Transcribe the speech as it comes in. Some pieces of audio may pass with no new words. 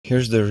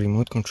Here's the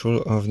remote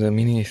control of the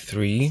Mini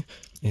 3.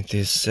 It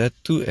is set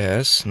to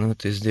S.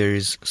 Notice there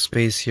is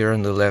space here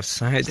on the left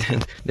side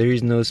and there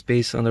is no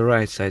space on the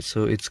right side,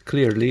 so it's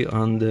clearly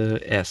on the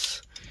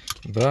S.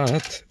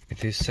 But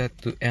it is set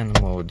to N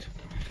mode.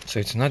 So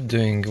it's not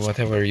doing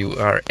whatever you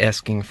are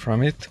asking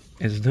from it,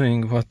 it's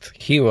doing what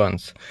he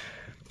wants.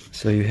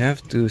 So you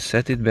have to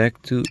set it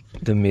back to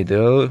the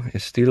middle.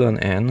 It's still on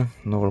N,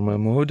 normal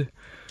mode,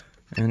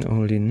 and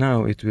only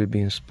now it will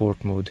be in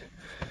sport mode.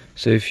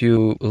 So if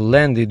you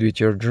landed with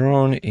your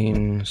drone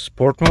in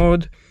sport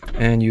mode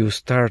and you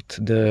start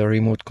the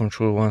remote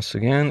control once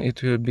again,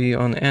 it will be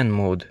on N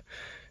mode.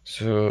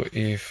 So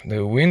if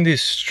the wind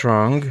is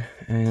strong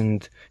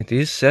and it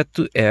is set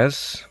to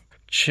S,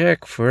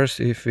 check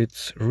first if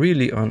it's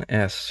really on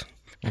S,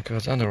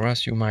 because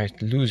otherwise you might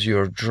lose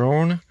your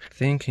drone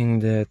thinking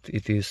that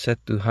it is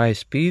set to high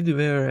speed,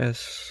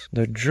 whereas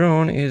the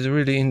drone is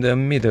really in the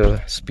middle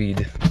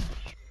speed.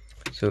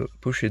 So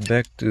push it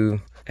back to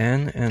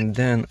N and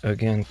then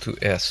again to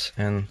S,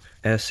 and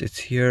S it's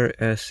here,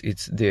 S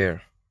it's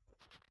there.